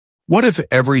What if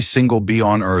every single bee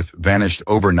on Earth vanished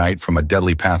overnight from a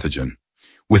deadly pathogen?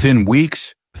 Within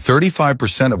weeks,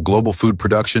 35% of global food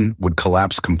production would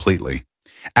collapse completely.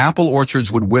 Apple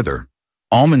orchards would wither,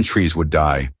 almond trees would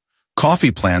die,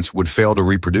 coffee plants would fail to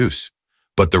reproduce.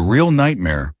 But the real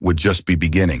nightmare would just be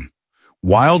beginning.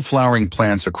 Wildflowering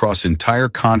plants across entire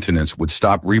continents would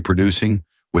stop reproducing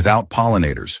without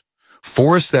pollinators.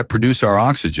 Forests that produce our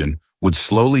oxygen would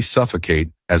slowly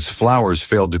suffocate as flowers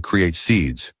failed to create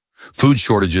seeds. Food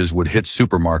shortages would hit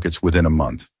supermarkets within a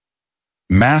month.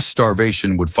 Mass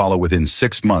starvation would follow within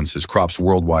 6 months as crops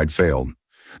worldwide failed.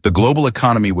 The global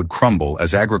economy would crumble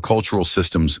as agricultural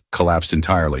systems collapsed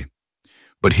entirely.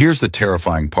 But here's the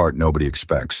terrifying part nobody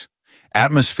expects.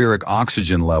 Atmospheric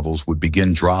oxygen levels would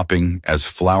begin dropping as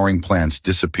flowering plants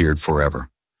disappeared forever.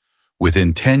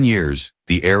 Within 10 years,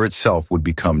 the air itself would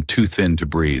become too thin to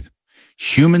breathe.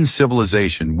 Human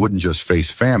civilization wouldn't just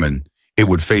face famine, it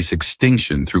would face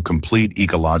extinction through complete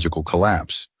ecological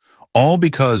collapse. All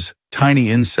because tiny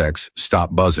insects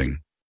stopped buzzing.